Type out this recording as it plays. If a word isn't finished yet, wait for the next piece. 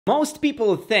Most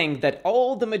people think that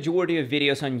all the majority of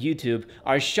videos on YouTube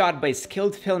are shot by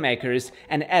skilled filmmakers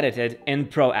and edited in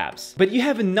pro apps. But you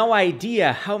have no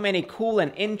idea how many cool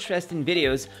and interesting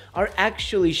videos are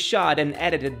actually shot and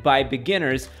edited by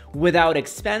beginners without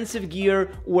expensive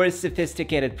gear or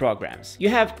sophisticated programs. You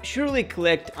have surely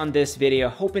clicked on this video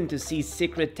hoping to see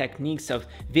secret techniques of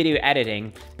video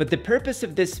editing, but the purpose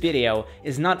of this video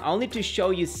is not only to show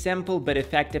you simple but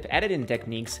effective editing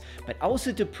techniques, but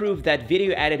also to prove that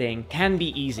video editing can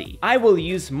be easy. I will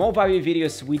use Movavi Video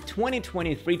Suite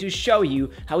 2023 to show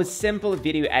you how simple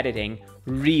video editing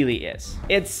really is.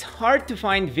 It's hard to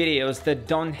find videos that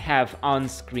don't have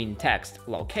on-screen text,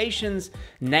 locations,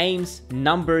 names,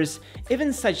 numbers.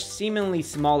 Even such seemingly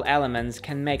small elements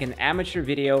can make an amateur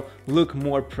video look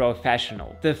more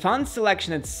professional. The font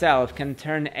selection itself can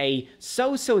turn a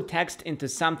so-so text into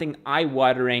something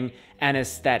eye-watering and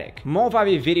aesthetic.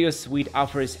 Movavi Video Suite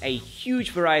offers a huge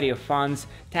variety of fonts,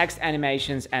 text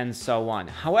animations, and so on.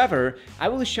 However, I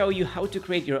will show you how to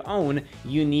create your own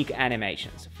unique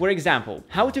animations. For example,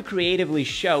 how to creatively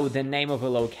show the name of a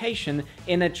location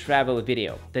in a travel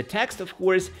video. The text, of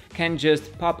course, can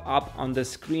just pop up on the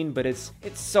screen, but it's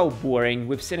so boring.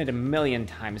 We've seen it a million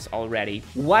times already.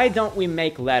 Why don't we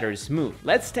make letters move?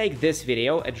 Let's take this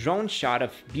video, a drone shot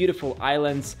of beautiful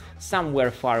islands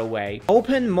somewhere far away.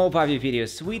 Open Movavi Video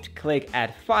Suite, click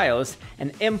Add Files,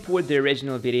 and import the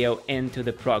original video into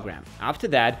the program. After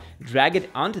that, drag it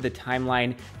onto the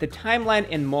timeline. The timeline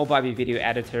in Movavi Video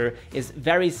Editor is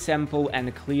very simple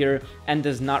and clear and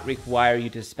does not require you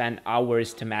to spend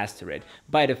hours to master it.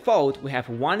 By default, we have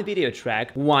one video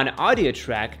track, one audio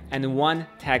track, and one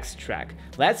text track.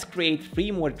 Let's create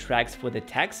 3 more tracks for the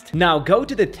text. Now go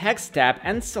to the Text tab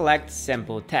and select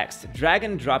Simple Text. Drag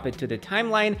and drop it to the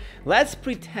timeline. Let's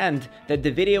pretend that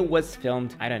the video was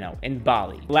filmed, I don't know, in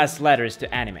Bali. Less letters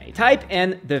to animate. Type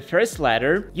in the first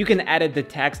letter. You can edit the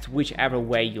text whichever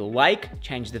way you like,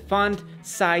 change the font,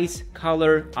 size,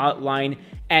 color, outline,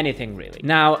 anything really.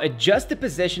 Now adjust the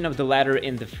position of the letter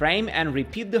in the frame and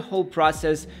repeat the whole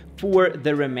process for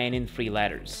the remaining 3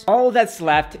 letters. All that's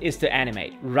left is to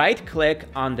animate. Right-click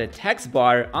on the text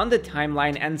bar on the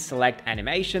timeline and select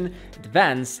Animation,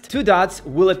 Advanced. 2 dots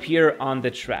will appear on the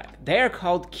track. They are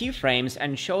called keyframes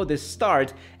and show the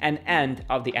start and end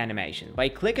of the animation. By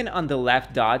clicking on the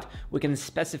left dot, we can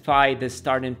specify the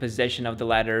starting position of the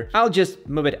letter. I'll just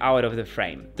move it out of the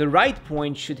frame. The right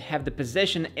point should have the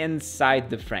position inside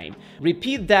the frame.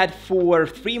 Repeat that for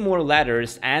 3 more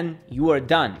letters and you are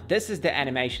done. This is the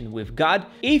animation we've got.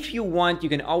 If you want, you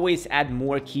can always add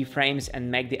more keyframes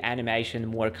and make the animation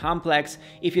more complex.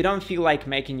 If you don't feel like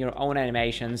making your own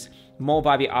animations,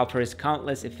 Movavi offers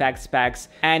countless effects packs,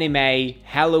 anime,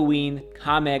 Halloween,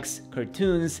 comics,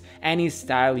 cartoons, any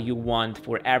style you want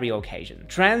for every occasion.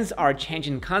 Trends are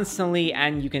changing constantly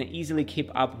and you can easily keep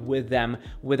up with them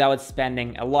without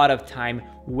spending a lot of time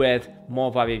with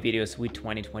Movavi Video Suite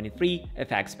 2023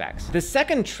 effects packs. The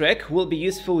second trick will be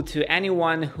useful to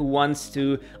anyone who wants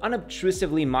to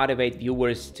unobtrusively motivate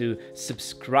viewers to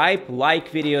subscribe, like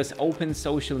videos, open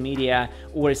social media,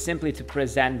 or simply to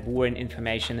present boring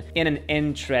information in an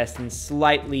interesting,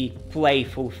 slightly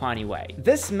playful, funny way.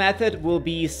 This method will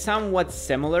be somewhat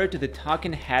similar to the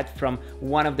talking head from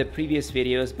one of the previous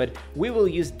videos, but we will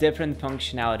use different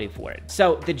functionality for it.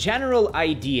 So the general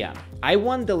idea, I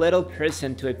want the little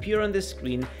person to appear on the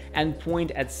screen and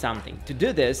point at something. To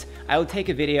do this, I'll take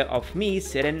a video of me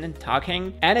sitting and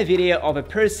talking and a video of a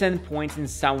person pointing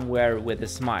somewhere with a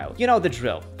smile. You know the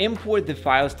drill. Import the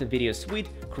files to Video Suite,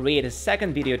 create a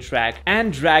second video track,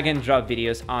 and drag and drop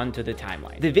videos onto the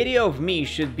timeline. The video of me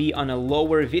should be on a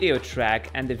lower video track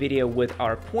and the video with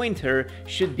our pointer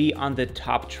should be on the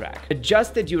top track.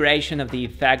 Adjust the duration of the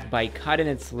effect by cutting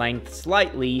its length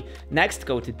slightly. Next,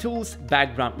 go to Tools,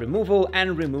 Background Removal,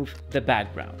 and remove the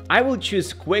background. I will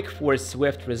choose Quick for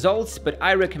swift results, but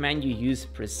I recommend you use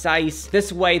Precise.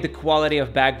 This way, the quality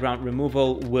of background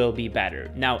removal will be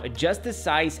better. Now, adjust the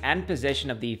size and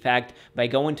position of the effect by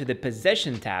going to the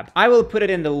Position tab. I will put it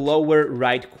in the lower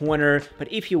right corner,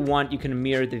 but if you want, you can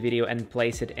mirror the video and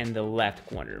place it in the left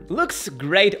corner. Looks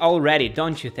great already,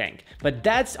 don't you think? But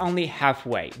that's only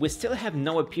halfway. We still have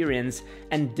no appearance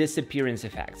and disappearance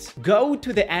effects. Go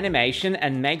to the animation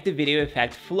and make the video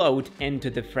effect float into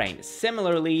the frame.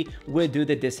 Similarly, we'll do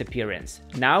the disappearance.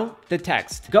 Now, the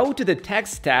text. Go to the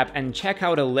text tab and check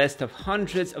out a list of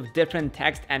hundreds of different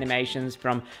text animations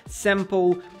from simple,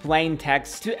 plain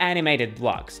text to animated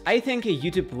blocks. I think a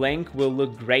YouTube link will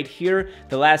look great here.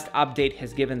 The last update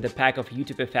has given the pack of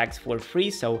YouTube effects for free,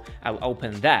 so I'll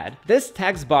open that. This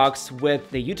text box with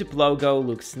the YouTube logo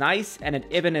looks nice, and it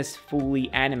even is fully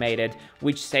animated,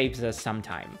 which saves us some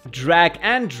time. Drag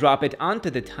and drop it onto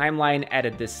the timeline,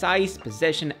 edit the size,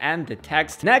 position, and the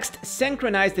text. Next,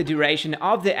 synchronize the duration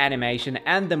of the animation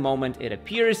and the moment it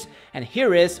appears, and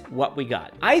here is what we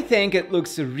got. I think it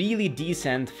looks really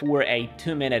decent for a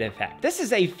 2-minute effect. This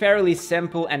is a fairly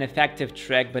simple and effective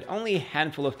trick, but only a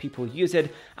handful of people use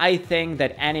it. I think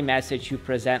that any message you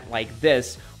present like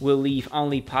this will leave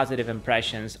only positive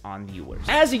impressions on viewers.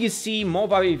 As you see,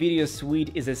 Movavi Video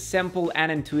Suite is a simple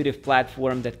and intuitive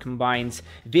platform that combines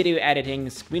video editing,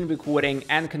 screen recording,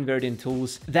 and converting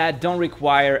tools that don't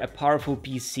require a powerful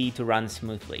PC to run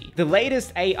smoothly. The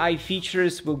latest AI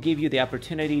features will give you the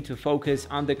opportunity to focus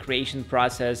on the creation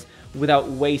process without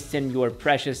wasting your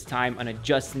precious time on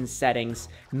adjusting settings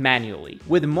manually.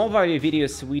 With Movavi Video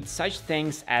Suite, such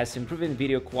things as improving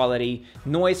video quality,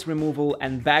 noise removal,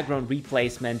 and background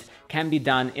replacement can be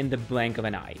done in the blink of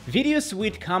an eye. Video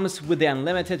Suite comes with the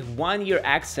unlimited 1-year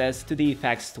access to the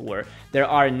effects store. There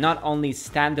are not only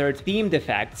standard themed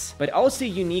effects, but also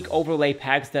unique overlay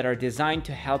packs that are designed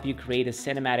to help you create a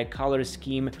cinematic color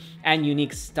scheme and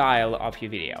unique style of your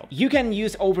video. You can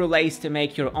use overlays to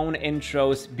make your own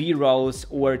intros, B-rolls,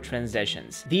 or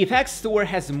transitions. The effects store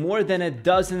has more than a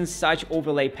dozen such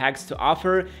overlay packs to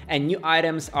offer, and new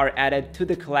items are added to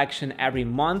the collection every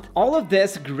month. All of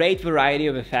this great variety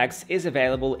of effects is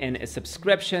available in a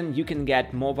subscription. You can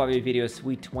get Movavi Video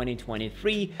Suite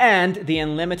 2023 and the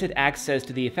unlimited access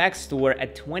to the effects store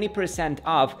at 20%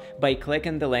 off by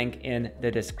clicking the link in the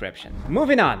description.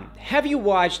 Moving on, have you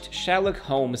watched Sherlock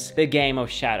Holmes: The Game of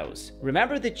Shadows?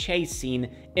 Remember the chase scene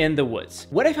in the woods?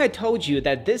 What if I told you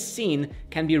that this scene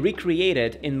can be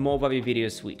recreated in Movavi Video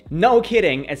Suite? No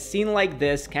kidding, a scene like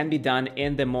this can be done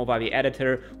in the Movavi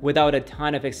editor without a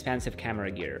ton of expensive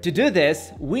camera gear. To do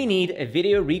this, we need a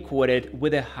video recorded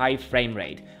with a high frame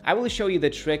rate. I will show you the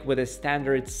trick with a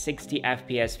standard 60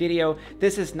 FPS video.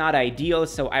 This is not ideal,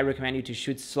 so I recommend you to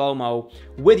shoot slow-mo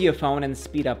with your phone and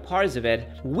speed up parts of it.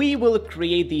 We will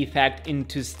create the effect in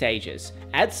 2 stages.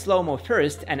 Add slow-mo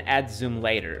first and add zoom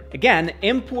later. Again,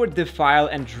 import the file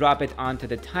and drop it onto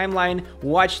the timeline.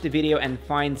 Watch the video and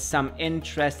find some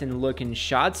interesting looking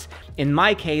shots. In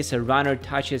my case, a runner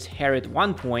touches hair at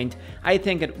one point. I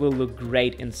think it will look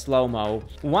great in slow-mo.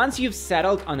 Once you've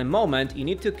settled on a moment, you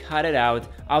need to cut it out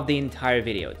of the entire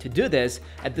video. To do this,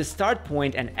 at the start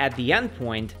point and at the end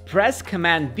point, press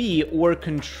Command B or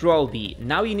Control B.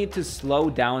 Now you need to slow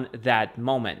down that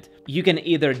moment. You can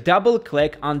either double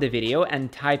click on the video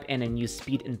and type in a new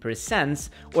speed in percents,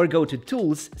 or go to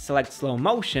Tools, select Slow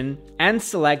Motion, and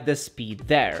select the speed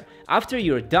there. After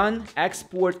you're done,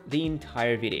 export the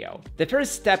entire video. The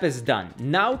first step is done.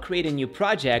 Now create a new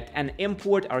project and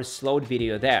import our slowed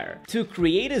video there. To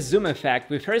create a zoom effect,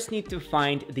 we first need to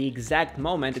find the exact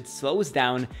moment it slows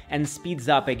down and speeds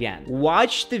up again.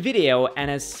 Watch the video, and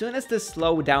as soon as the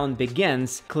slowdown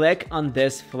begins, click on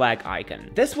this flag icon.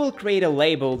 This will create a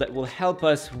label that will help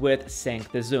us with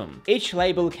sync the zoom. Each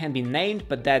label can be named,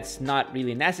 but that's not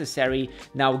really necessary.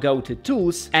 Now go to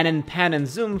Tools, and in Pan and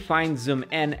Zoom, find Zoom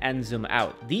In and Zoom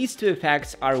Out. These 2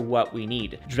 effects are what we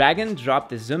need. Drag and drop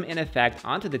the zoom in effect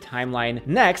onto the timeline.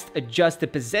 Next, adjust the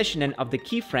positioning of the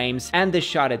keyframes and the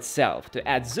shot itself. To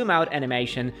add zoom out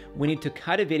animation, we need to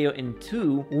cut a video in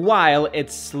 2 while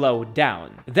it's slowed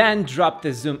down. Then drop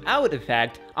the zoom out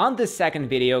effect on the second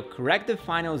video, correct the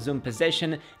final zoom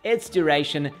position, its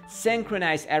duration,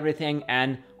 synchronize everything,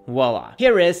 and voila!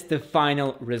 Here is the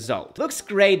final result. Looks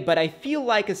great, but I feel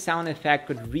like a sound effect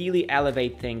could really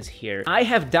elevate things here. I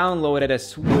have downloaded a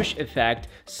swoosh effect,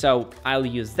 so I'll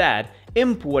use that.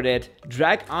 Import it,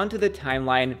 drag onto the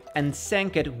timeline, and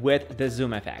sync it with the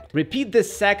zoom effect. Repeat the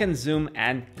second zoom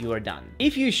and you are done.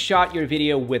 If you shot your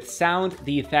video with sound,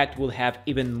 the effect will have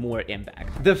even more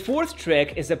impact. The 4th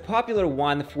trick is a popular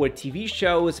one for TV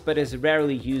shows, but is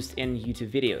rarely used in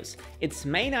YouTube videos. Its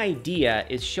main idea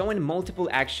is showing multiple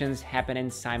actions happening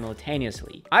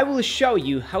simultaneously. I will show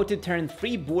you how to turn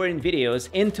 3 boring videos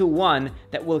into one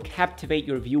that will captivate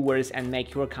your viewers and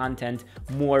make your content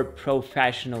more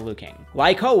professional looking.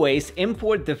 Like always,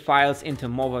 import the files into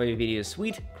Movavi Video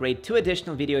Suite, create 2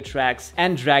 additional video tracks,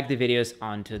 and drag the videos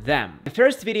onto them. The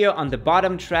first video on the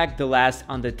bottom track, the last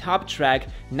on the top track.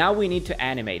 Now we need to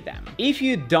animate them. If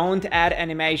you don't add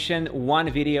animation, one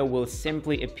video will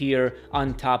simply appear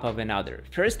on top of another.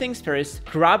 First things first,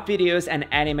 crop videos and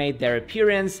animate their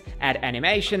appearance, add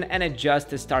animation, and adjust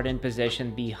the starting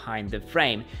position behind the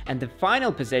frame, and the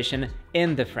final position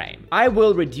in the frame. I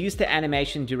will reduce the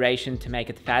animation duration to make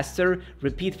it faster,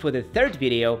 repeat for the third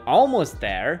video, almost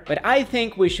there, but I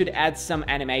think we should add some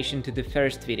animation to the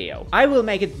first video. I will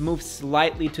make it move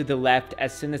slightly to the left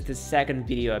as soon as the second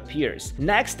video appears.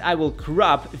 Next, I will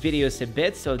crop videos a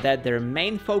bit so that their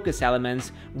main focus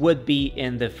elements would be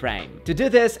in the frame. To do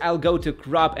this, I'll go to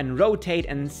crop and rotate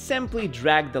and simply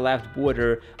drag the left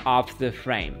border off the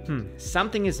frame.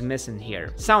 Something is missing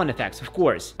here. Sound effects, of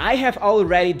course. I have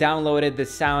already downloaded the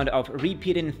sound of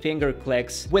repeating finger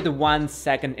clicks with a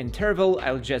 1-second interval.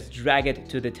 I'll just drag it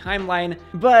to the timeline,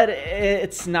 but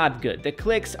it's not good. The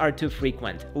clicks are too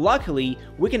frequent. Luckily,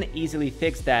 we can easily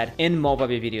fix that in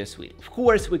Movavi Video Suite. Of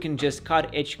course, we can just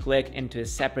cut each click into a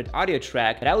separate audio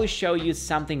track, but I will show you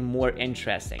something more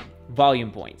interesting.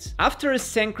 Volume points. After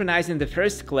synchronizing the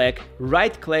first click,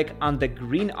 right-click on the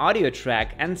green audio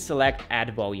track and select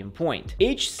Add Volume Point.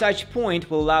 Each such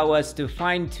point will allow us to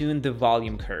fine-tune the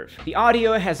volume curve. The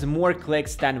audio has more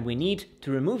clicks than we need.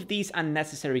 To remove these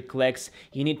unnecessary clicks,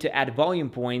 you need to add volume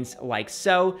points like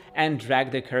so and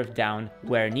drag the curve down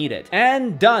where needed.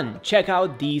 And done! Check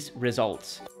out these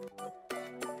results.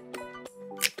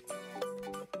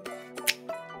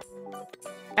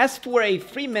 As for a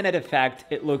 3-minute effect,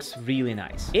 it looks really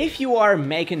nice. If you are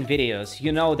making videos,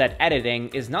 you know that editing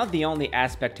is not the only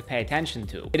aspect to pay attention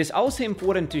to. It is also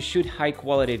important to shoot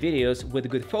high-quality videos with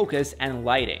good focus and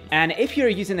lighting. And if you're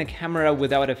using a camera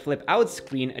without a flip-out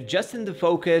screen, adjusting the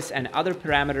focus and other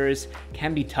parameters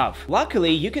can be tough.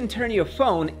 Luckily, you can turn your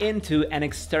phone into an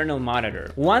external monitor.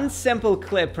 One simple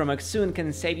clip from Xsun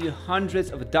can save you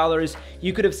hundreds of dollars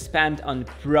you could have spent on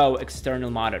pro external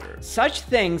monitor. Such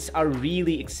things are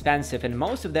really expensive, and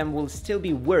most of them will still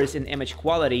be worse in image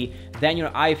quality than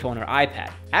your iPhone or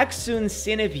iPad. Xsun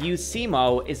CineView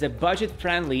CMO is a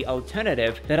budget-friendly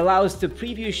alternative that allows to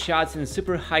preview shots in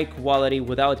super high quality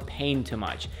without paying too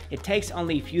much. It takes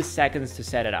only a few seconds to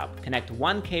set it up. Connect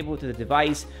one cable to the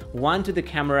device, one to the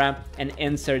camera, and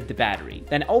insert the battery.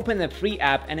 Then open the free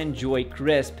app and enjoy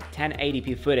crisp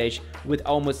 1080p footage with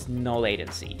almost no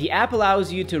latency. The app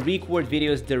allows you to record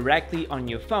videos directly on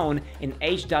your phone in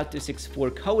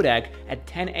H.264 codec at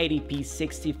 1080p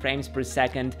 60 frames per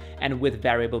second and with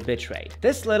variable bitrate.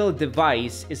 This little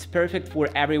device is perfect for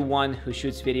everyone who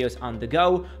shoots videos on the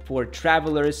go, for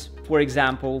travelers, for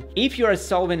example. If you are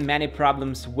solving many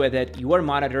problems with it, your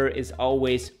monitor is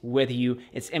always with you,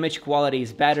 its image quality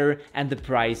is better, and the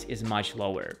price is much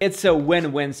lower. It's a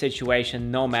win-win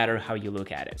situation no matter how you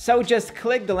look at it. So just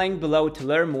click the link below to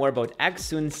learn more about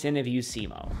Xsun CineView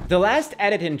CMO. The last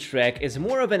editing trick is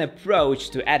more of an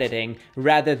approach to editing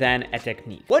rather than a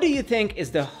technique. What do you think is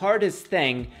the hardest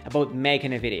thing about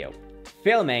making a video?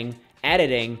 Filming,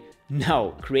 editing?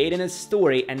 No, creating a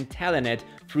story and telling it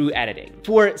through editing.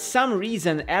 For some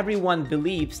reason, everyone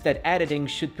believes that editing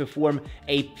should perform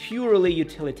a purely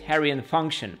utilitarian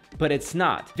function, but it's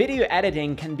not. Video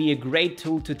editing can be a great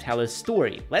tool to tell a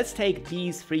story. Let's take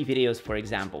these 3 videos for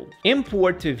example.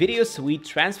 Import to Video Suite,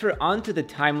 transfer onto the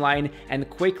timeline, and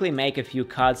quickly make a few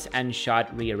cuts and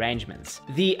shot rearrangements.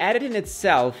 The editing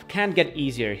itself can get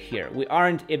easier here. We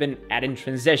aren't even adding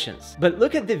transitions. But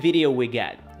look at the video we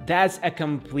get. That's a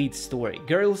complete story.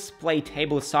 Girls play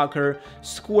table soccer,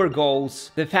 score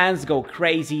goals, the fans go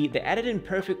crazy. The editing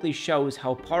perfectly shows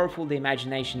how powerful the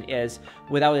imagination is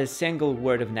without a single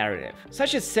word of narrative.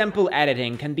 Such a simple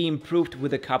editing can be improved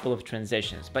with a couple of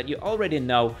transitions, but you already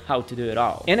know how to do it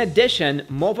all. In addition,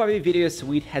 Movavi Video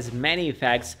Suite has many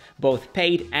effects, both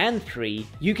paid and free.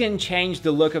 You can change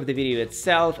the look of the video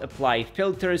itself, apply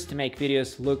filters to make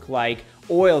videos look like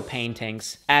oil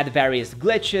paintings, add various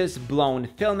glitches, blown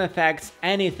film effects,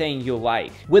 anything you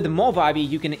like. With Movavi,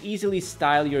 you can easily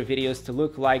style your videos to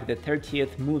look like the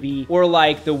 30th movie or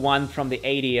like the one from the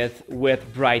 80th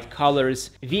with bright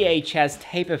colors, VHS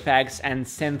tape effects, and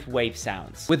synthwave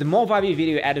sounds. With Movavi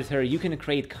Video Editor, you can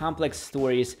create complex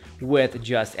stories with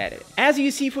just editing. As you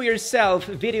see for yourself,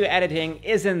 video editing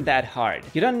isn't that hard.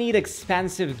 You don't need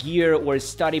expensive gear or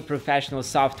study professional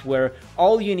software.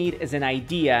 All you need is an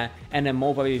idea and a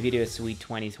Movavi Video Suite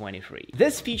 2023.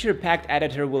 This feature-packed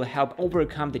editor will help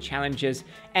overcome the challenges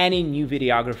any new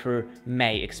videographer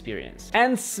may experience.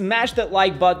 And smash that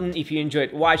like button if you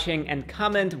enjoyed watching, and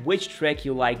comment which trick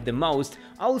you like the most.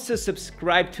 Also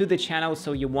subscribe to the channel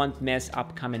so you won't miss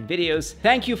upcoming videos.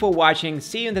 Thank you for watching,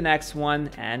 see you in the next one,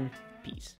 and peace.